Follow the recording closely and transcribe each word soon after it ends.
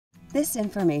This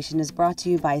information is brought to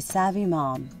you by Savi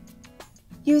Mom.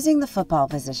 Using the football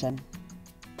position.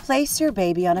 Place your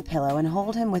baby on a pillow and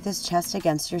hold him with his chest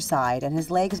against your side and his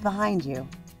legs behind you.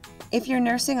 If you're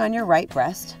nursing on your right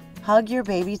breast, hug your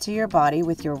baby to your body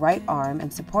with your right arm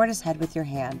and support his head with your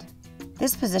hand.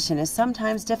 This position is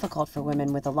sometimes difficult for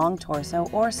women with a long torso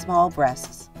or small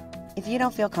breasts. If you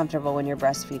don't feel comfortable when you're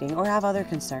breastfeeding or have other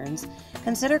concerns,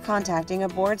 consider contacting a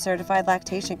board-certified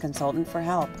lactation consultant for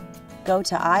help. Go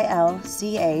to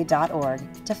ilca.org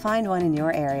to find one in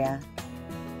your area.